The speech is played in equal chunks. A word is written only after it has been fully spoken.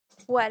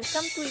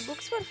Welcome to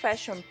eBooks for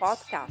Fashion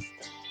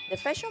podcast, the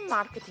fashion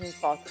marketing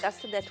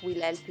podcast that will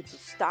help you to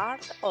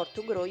start or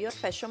to grow your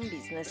fashion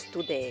business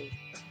today.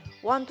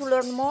 Want to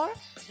learn more?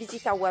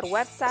 Visit our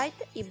website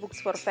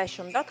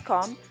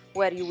ebooksforfashion.com,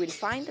 where you will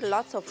find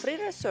lots of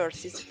free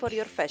resources for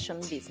your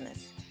fashion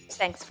business.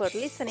 Thanks for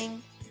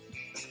listening.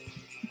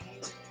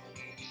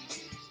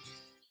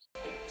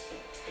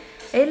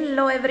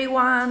 Hello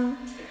everyone!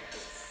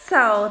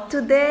 So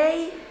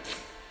today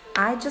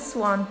I just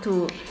want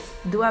to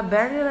do a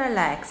very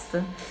relaxed,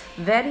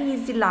 very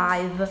easy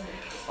live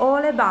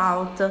all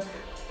about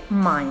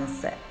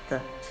mindset.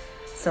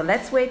 So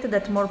let's wait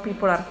that more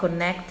people are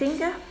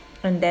connecting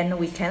and then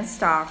we can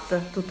start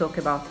to talk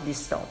about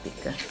this topic.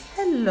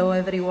 Hello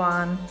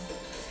everyone!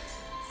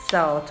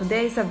 So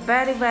today is a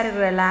very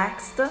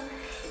relaxed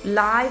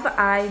live.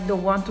 I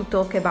don't want to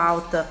talk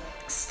about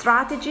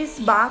strategies,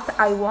 but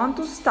I want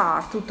to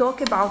start to talk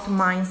about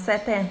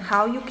mindset and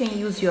how you can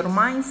use your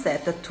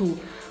mindset to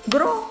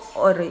grow,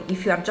 or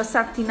if you are just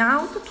starting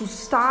out, to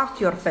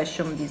start your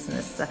fashion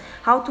business,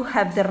 how to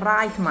have the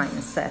right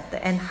mindset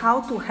and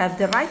how to have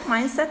the right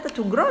mindset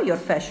to grow your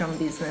fashion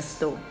business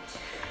too.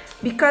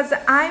 Because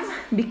I'm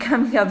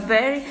becoming a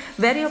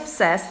very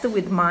obsessed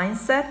with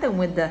mindset and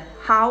with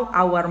how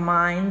our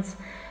minds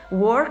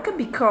work,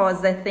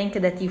 because I think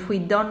that if we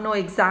don't know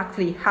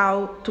exactly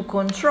how to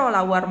control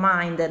our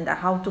mind and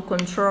how to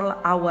control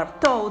our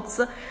thoughts,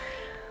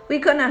 we're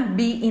gonna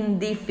be in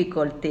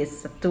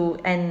difficulties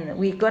and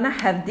we're gonna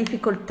have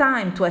difficult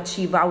time to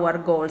achieve our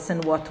goals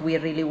and what we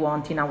really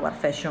want in our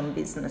fashion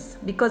business,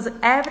 because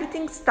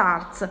everything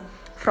starts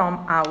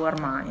from our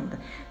mind.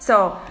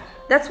 So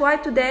that's why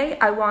today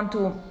I want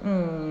to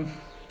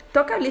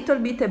talk a little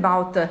bit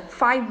about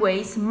 5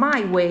 ways,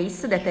 my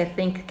ways, that I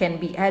think can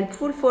be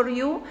helpful for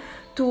you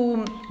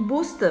to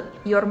boost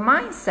your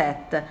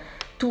mindset,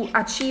 to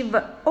achieve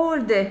all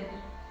the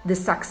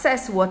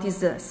success, what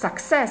is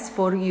success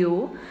for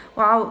you,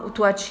 how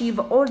to achieve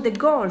all the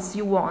goals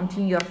you want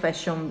in your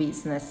fashion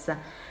business.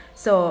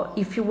 So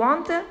if you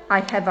want, I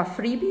have a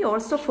freebie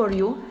also for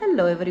you.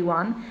 Hello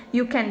everyone!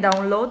 You can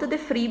download the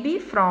freebie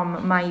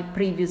from my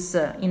previous,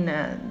 in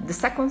the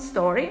second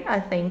story, I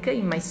think,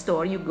 in my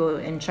story. You go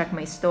and check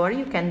my story,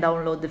 you can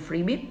download the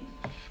freebie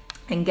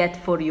and get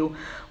for you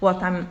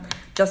what I'm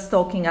just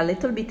talking a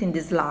little bit in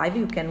this live.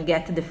 You can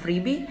get the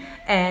freebie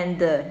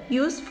and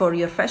use for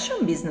your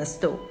fashion business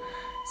too.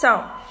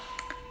 So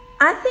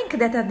I think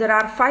that there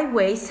are 5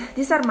 ways.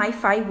 These are my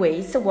 5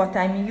 ways, what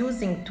I'm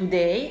using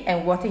today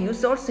and what I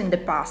used also in the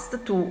past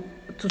to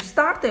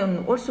start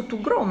and also to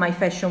grow my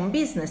fashion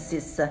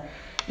businesses.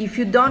 If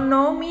you don't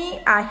know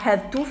me, I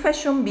have 2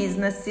 fashion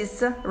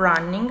businesses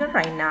running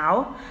right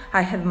now.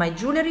 I have my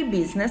jewelry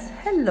business,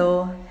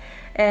 hello,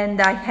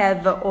 and I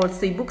have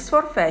also eBooks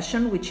for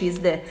Fashion, which is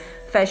the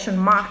fashion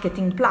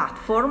marketing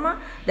platform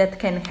that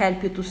can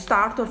help you to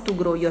start or to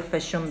grow your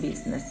fashion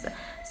business.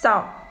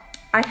 So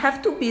I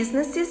have 2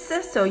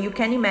 businesses, so you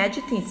can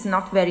imagine it's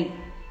not very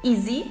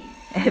easy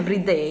every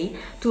day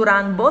to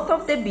run both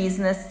of the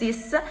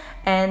businesses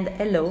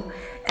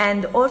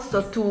and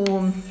also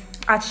to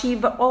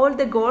achieve all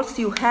the goals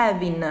you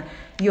have in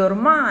your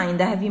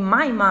mind, I have in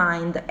my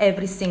mind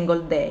every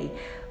single day.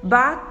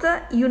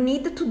 But you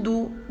need to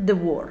do the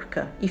work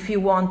if you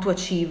want to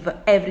achieve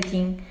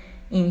everything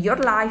in your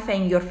life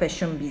and your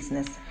fashion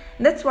business.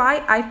 That's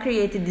why I've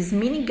created this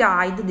mini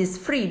guide, this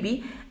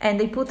freebie,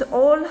 and I put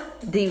all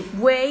the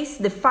ways,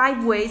 the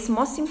 5 ways,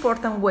 most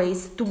important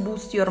ways to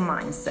boost your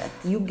mindset.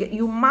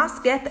 You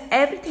must get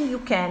everything you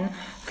can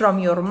from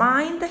your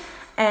mind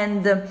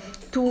and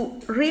to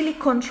really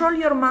control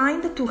your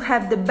mind, to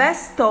have the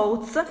best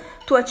thoughts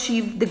to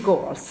achieve the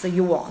goals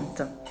you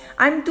want.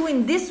 I'm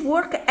doing this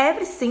work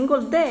every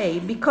single day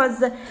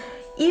because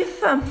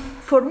if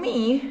for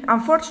me,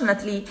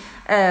 unfortunately,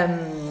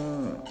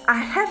 I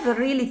have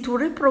really to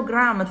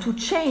reprogram, to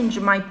change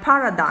my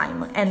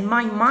paradigm and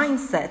my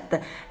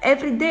mindset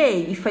every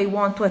day if I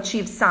want to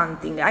achieve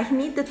something. I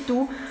need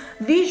to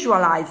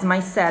visualize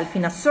myself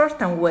in a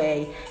certain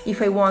way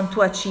if I want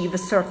to achieve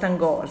certain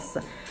goals.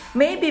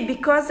 Maybe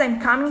because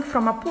I'm coming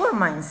from a poor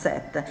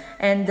mindset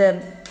and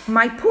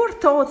my poor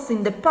thoughts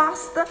in the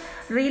past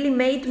really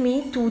made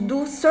me to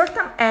do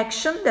certain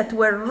actions that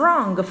were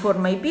wrong for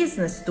my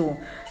business too.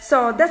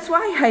 So that's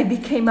why I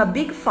became a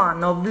big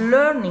fan of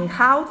learning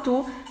how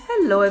to,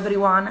 hello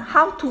everyone,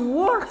 how to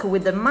work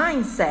with the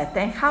mindset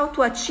and how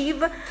to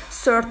achieve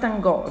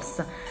certain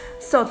goals.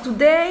 So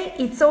today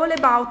it's all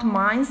about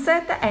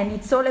mindset and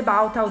it's all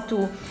about how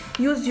to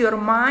use your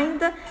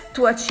mind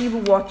to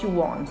achieve what you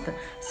want.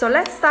 So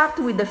let's start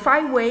with the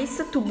 5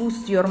 ways to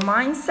boost your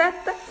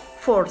mindset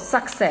for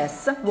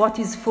success, what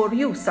is for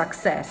you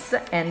success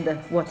and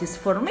what is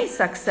for me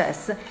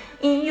success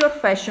in your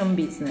fashion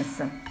business.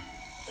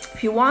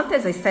 If you want,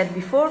 as I said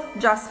before,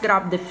 just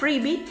grab the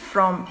freebie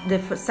from the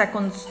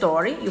second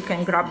story. You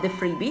can grab the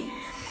freebie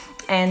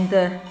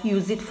and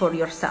use it for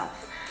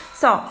yourself.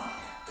 So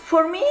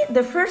For me,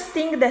 the first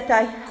thing that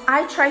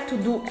I try to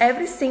do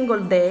every single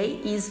day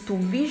is to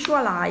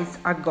visualize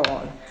a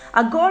goal.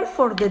 A goal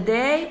for the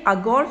day, a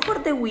goal for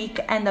the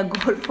week, and a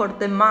goal for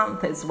the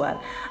month as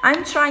well.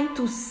 I'm trying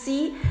to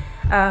see,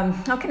 I'm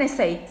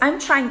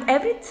trying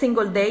every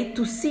single day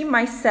to see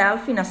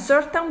myself in a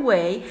certain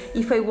way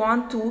if I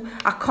want to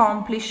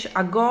accomplish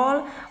a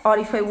goal, or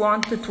if I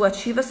want to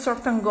achieve a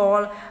certain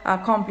goal,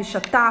 accomplish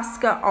a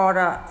task,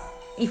 or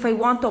if I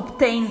want to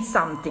obtain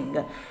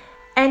something.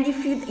 And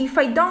if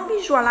I don't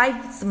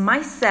visualize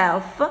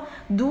myself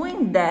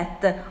doing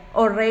that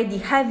already,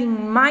 having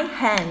in my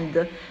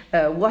hand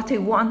what I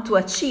want to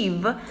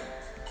achieve,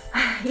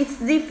 it's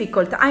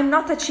difficult. I'm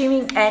not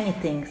achieving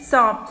anything.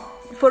 So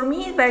for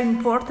me, very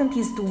important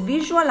is to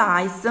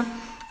visualize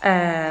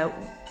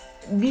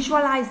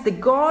the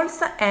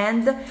goals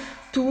and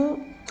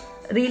to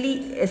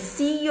really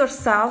see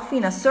yourself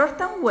in a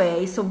certain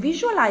way. So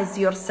visualize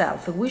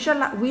yourself,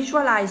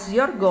 visualize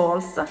your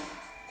goals.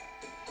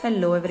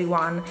 Hello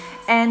everyone.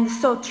 And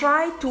so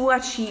try to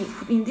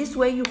achieve, in this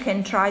way you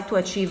can try to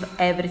achieve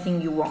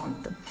everything you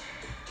want.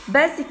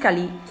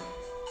 Basically,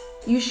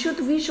 you should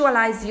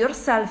visualize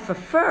yourself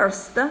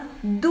first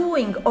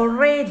doing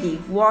already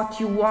what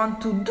you want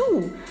to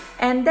do,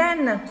 and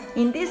then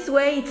in this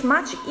way it's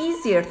much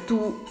easier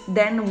to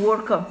then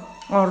work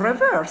on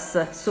reverse,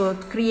 so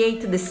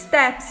create the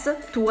steps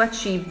to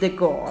achieve the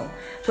goal,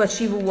 to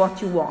achieve what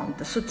you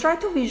want. So try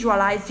to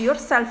visualize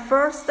yourself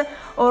first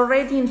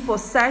already in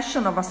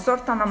possession of a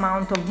certain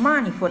amount of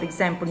money, for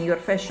example in your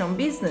fashion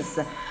business,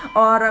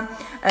 or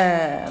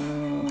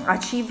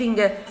achieving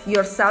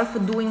yourself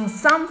doing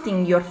something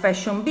in your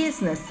fashion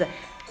business.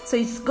 So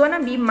it's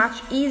gonna be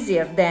much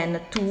easier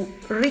then to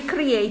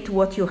recreate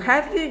what you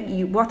have,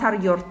 what are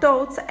your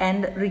thoughts,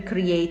 and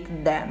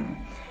recreate them.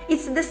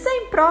 It's the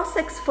same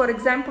process, for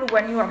example,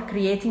 when you are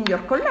creating your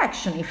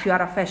collection. If you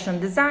are a fashion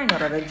designer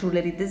or a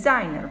jewelry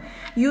designer,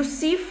 you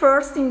see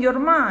first in your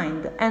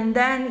mind, and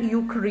then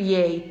you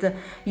create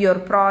your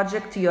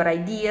project, your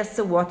ideas,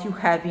 what you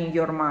have in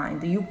your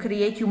mind. You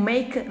create, you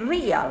make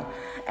real.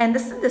 And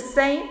this is the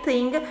same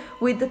thing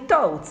with the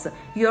thoughts.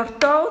 Your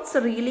thoughts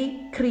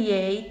really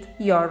create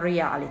your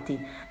reality.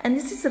 And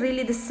this is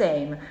really the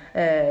same.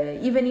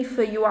 Even if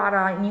you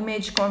are an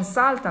image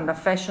consultant, a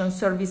fashion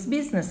service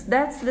business,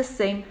 that's the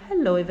same.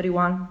 Hello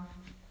everyone.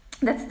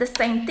 That's the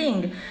same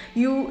thing.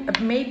 You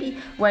maybe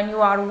when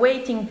you are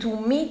waiting to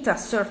meet a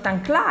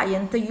certain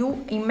client,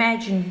 you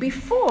imagine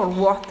before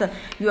what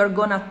you are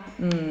gonna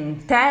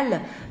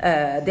tell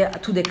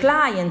to the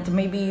client.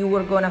 Maybe you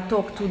were gonna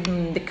talk to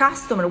the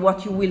customer,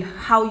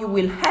 how you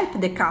will help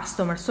the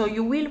customer. So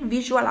you will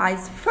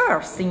visualize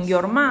first in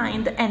your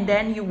mind, and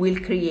then you will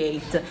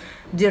create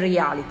the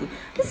reality.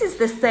 This is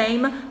the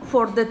same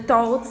for the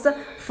thoughts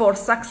for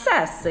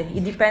success.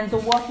 It depends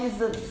on what is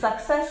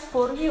success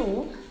for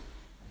you.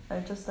 I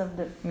just have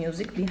the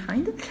music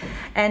behind it.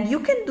 And you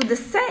can do the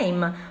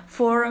same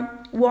for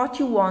what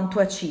you want to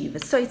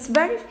achieve. So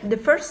the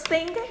first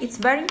thing, it's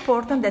very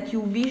important that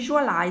you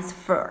visualize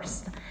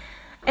first.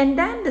 And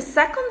then the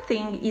second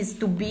thing is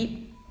to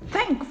be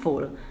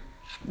thankful.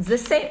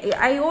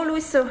 I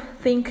always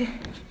think,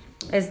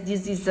 as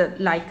this is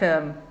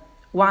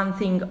one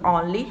thing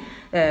only,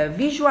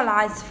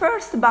 visualize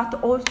first, but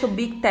also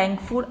be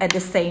thankful at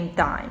the same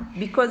time.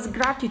 Because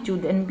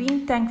gratitude and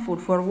being thankful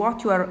for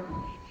what you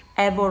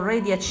have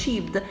already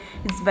achieved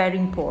is very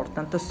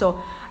important.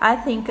 So I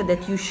think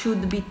that you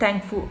should be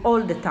thankful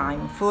all the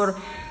time for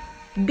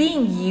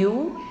being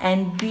you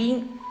and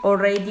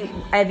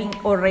having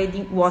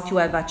already what you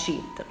have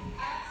achieved.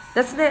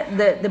 That's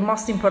the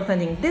most important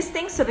thing. These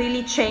things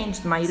really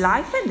changed my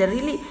life, and they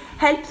really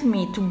helped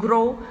me to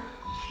grow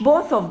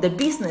both of the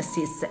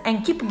businesses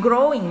and keep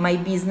growing my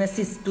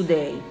businesses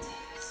today.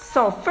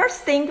 So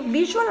first thing,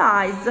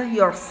 visualize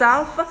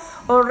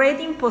yourself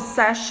already in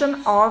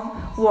possession of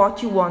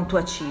what you want to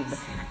achieve,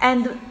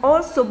 and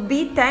also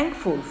be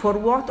thankful for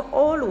what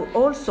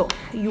also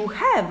you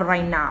have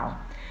right now.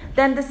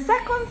 Then the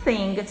second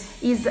thing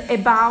is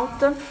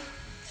about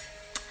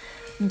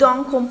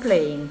don't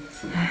complain.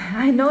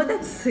 I know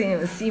that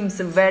seems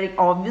very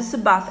obvious,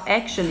 but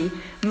actually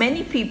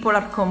many people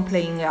are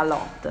complaining a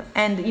lot.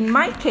 And in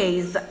my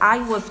case, I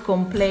was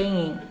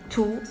complaining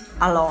too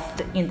a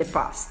lot in the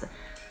past.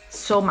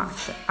 So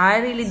much. I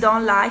really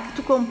don't like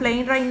to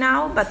complain right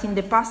now, but in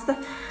the past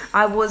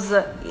I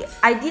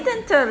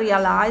didn't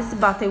realize,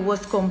 but I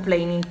was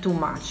complaining too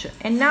much.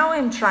 And now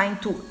I'm trying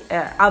to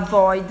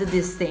avoid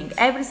this thing.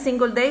 Every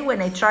single day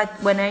when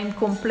I'm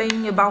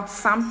complaining about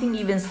something,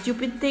 even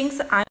stupid things,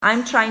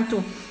 I'm trying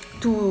to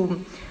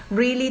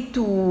really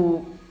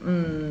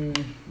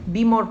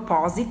be more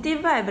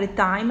positive every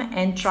time,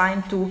 and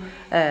trying to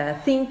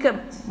think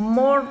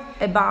more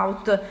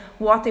about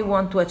what I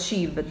want to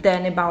achieve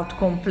than about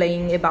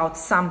complaining about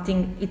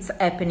something it's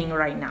happening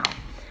right now.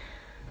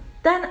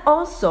 Then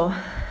also,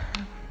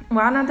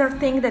 one other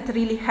thing that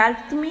really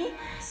helped me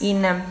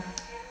in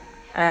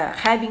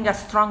having a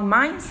strong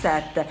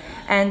mindset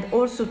and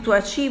also to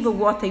achieve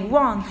what I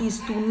want is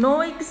to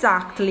know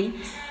exactly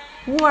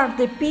who are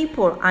the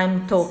people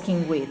I'm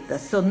talking with.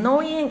 So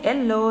knowing,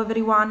 hello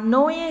everyone,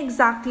 knowing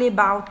exactly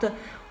about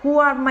who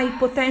are my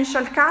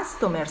potential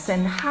customers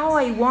and how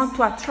I want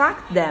to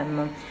attract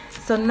them.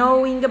 So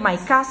knowing my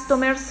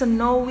customers,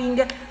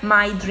 knowing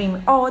my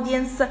dream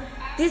audience,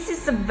 this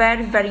is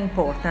very, very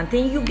important,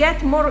 and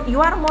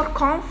you are more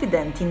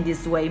confident in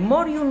this way.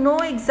 More you know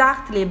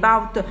exactly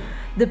about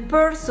the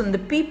person, the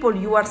people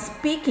you are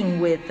speaking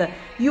with,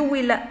 you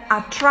will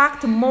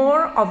attract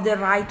more of the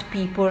right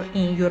people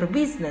in your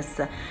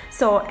business.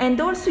 So, and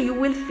also you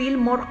will feel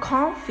more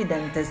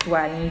confident as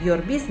well in your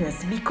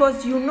business,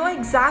 because you know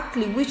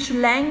exactly which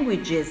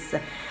language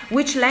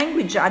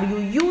are you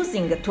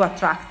using to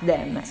attract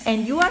them,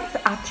 and you are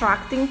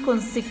attracting in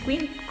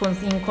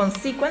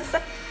consequence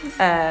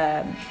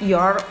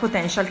your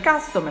potential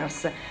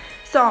customers.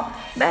 So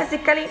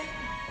basically,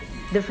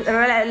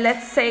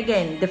 let's say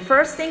again, the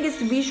first thing is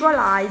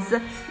visualize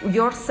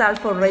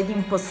yourself already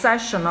in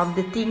possession of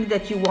the thing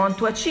that you want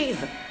to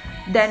achieve.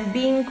 Then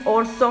being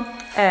also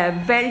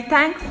very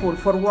thankful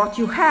for what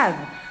you have.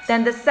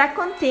 Then the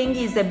second thing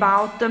is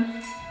about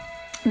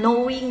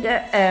knowing,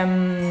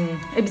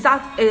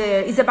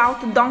 is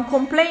about don't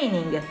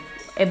complaining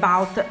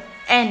about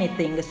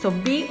anything. So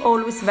be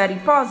always very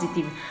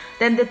positive.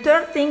 Then the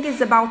third thing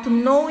is about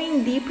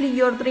knowing deeply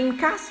your dream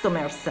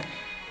customers.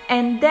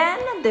 And then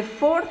the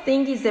fourth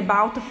thing is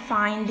about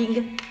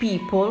finding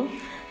people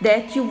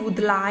that you would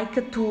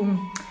like to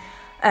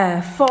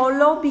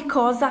follow,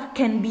 because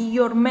can be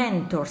your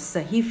mentors.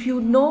 If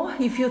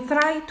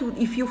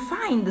you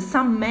find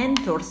some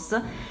mentors,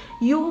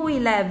 you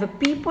will have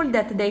people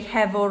that they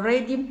have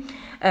already,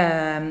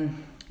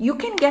 you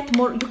can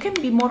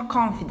be more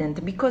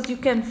confident, because you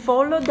can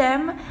follow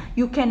them,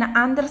 you can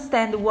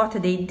understand what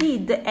they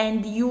did,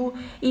 and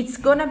it's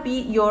gonna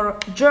be your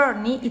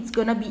journey, it's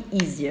gonna be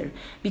easier,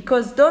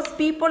 because those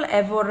people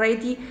have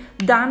already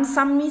done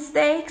some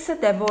mistakes,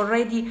 they've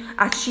already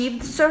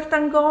achieved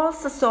certain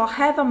goals. So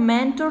have a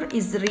mentor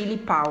is really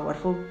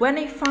powerful. When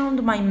I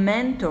found my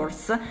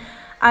mentors,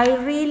 I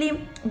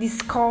really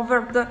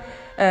discovered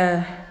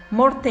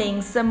more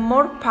things,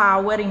 more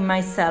power in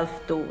myself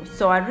too.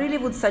 So I really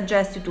would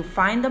suggest you to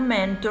find a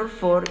mentor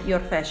for your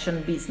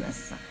fashion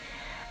business.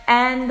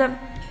 And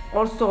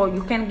also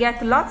you can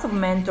get lots of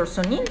mentors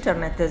on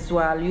internet as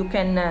well. You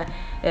can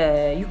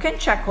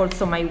check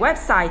also my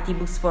website,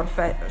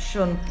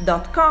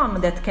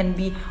 ebooksforfashion.com, that can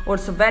be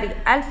also very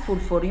helpful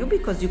for you,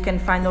 because you can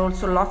find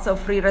also lots of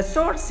free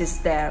resources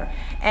there,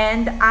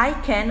 and I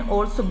can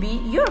also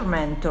be your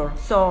mentor.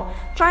 So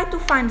try to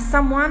find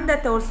someone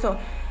that also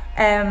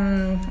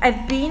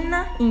have been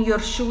in your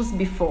shoes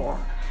before,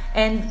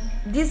 and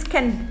this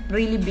can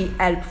really be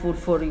helpful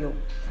for you.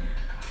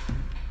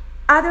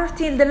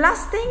 The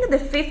last thing, the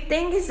fifth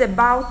thing, is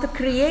about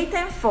create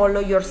and follow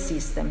your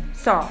system.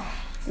 So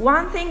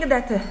one thing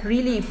that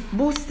really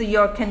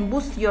can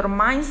boost your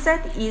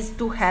mindset is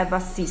to have a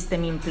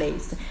system in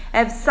place.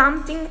 Have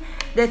something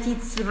that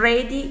it's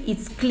ready,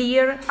 it's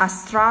clear, a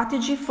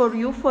strategy for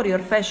you, for your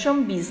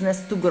fashion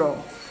business to grow.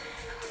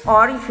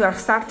 Or if you are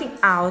starting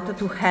out,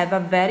 to have a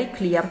very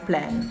clear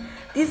plan.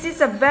 This is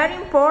very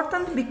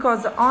important,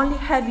 because only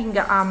having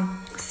a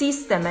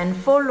system and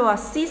follow a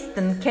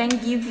system can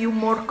give you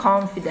more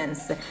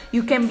confidence.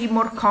 You can be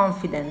more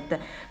confident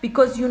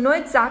because you know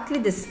exactly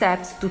the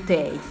steps to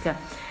take.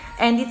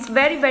 And it's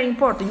very, very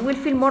important. You will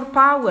feel more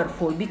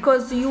powerful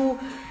because you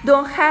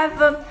don't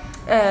have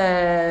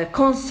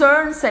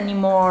concerns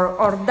anymore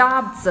or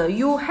doubts.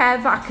 You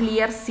have a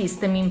clear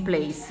system in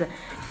place.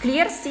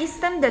 Clear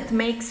system that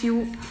makes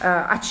you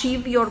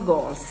achieve your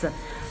goals.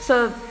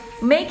 So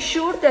make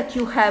sure that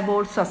you have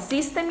also a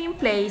system in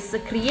place.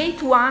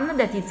 Create one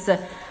that it's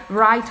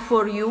right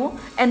for you,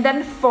 and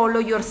then follow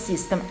your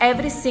system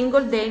every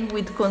single day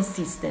with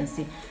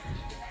consistency.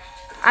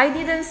 I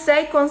didn't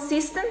say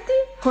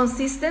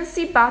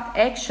consistency, but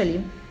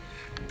actually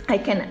I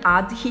can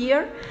add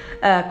here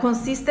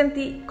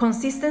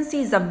consistency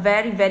is a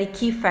very, very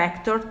key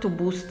factor to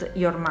boost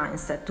your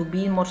mindset, to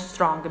be more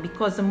strong,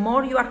 because the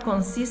more you are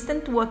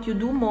consistent what you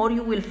do, more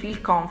you will feel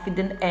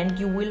confident and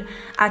you will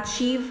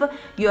achieve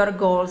your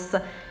goals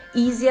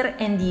easier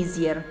and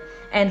easier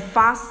and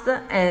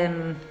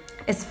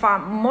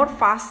more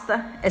fast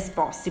as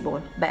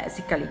possible,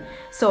 basically.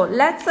 So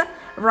let's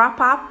wrap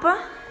up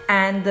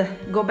and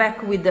go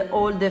back with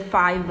all the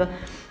 5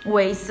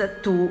 ways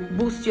to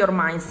boost your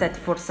mindset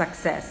for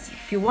success.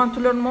 If you want to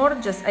learn more,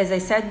 just as I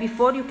said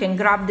before, you can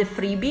grab the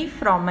freebie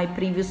from my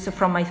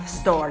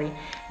story.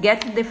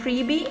 Get the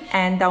freebie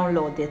and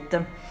download it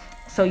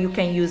so you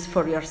can use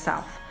for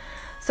yourself.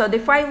 So the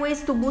 5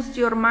 ways to boost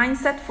your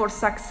mindset for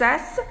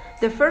success.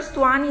 The first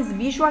one is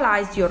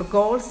visualize your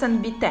goals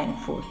and be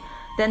thankful.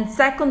 Then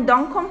second,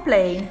 don't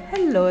complain.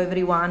 Hello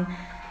everyone.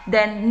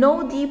 Then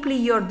know deeply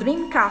your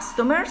dream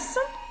customers.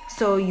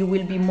 So you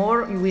will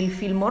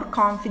feel more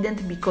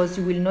confident because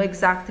you will know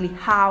exactly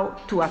how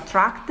to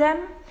attract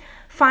them.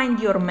 Find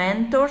your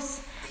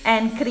mentors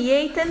and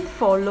create and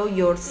follow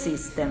your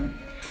system.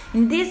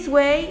 In this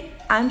way,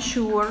 I'm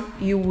sure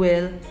you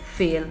will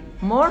feel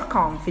more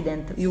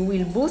confident. You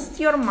will boost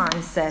your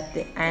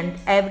mindset and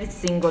every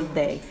single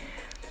day.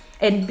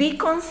 And be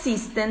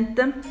consistent.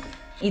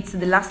 It's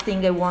the last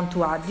thing I want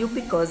to add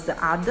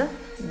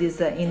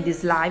this in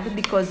this live,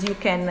 because you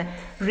can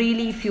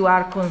really, if you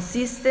are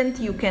consistent,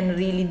 you can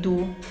really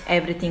do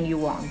everything you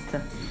want.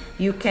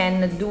 You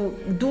can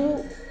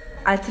do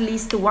at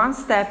least one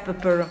step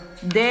per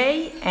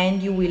day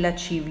and you will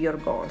achieve your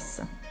goals.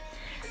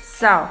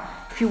 So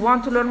if you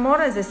want to learn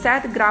more, as I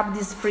said, grab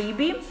this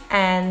freebie,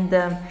 and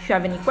if you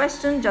have any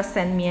questions, just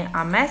send me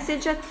a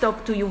message.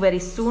 Talk to you very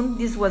soon.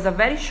 This was a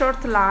very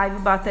short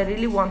live, but I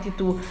really wanted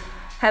to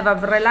have a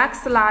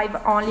relaxed live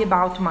only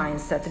about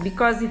mindset,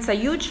 because it's a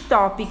huge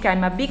topic.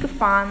 I'm a big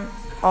fan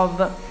of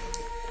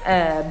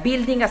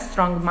building a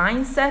strong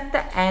mindset,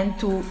 and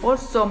to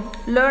also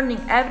learning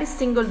every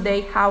single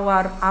day how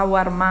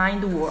our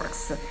mind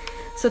works.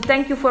 So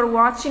thank you for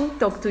watching.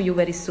 Talk to you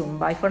very soon.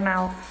 Bye for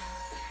now.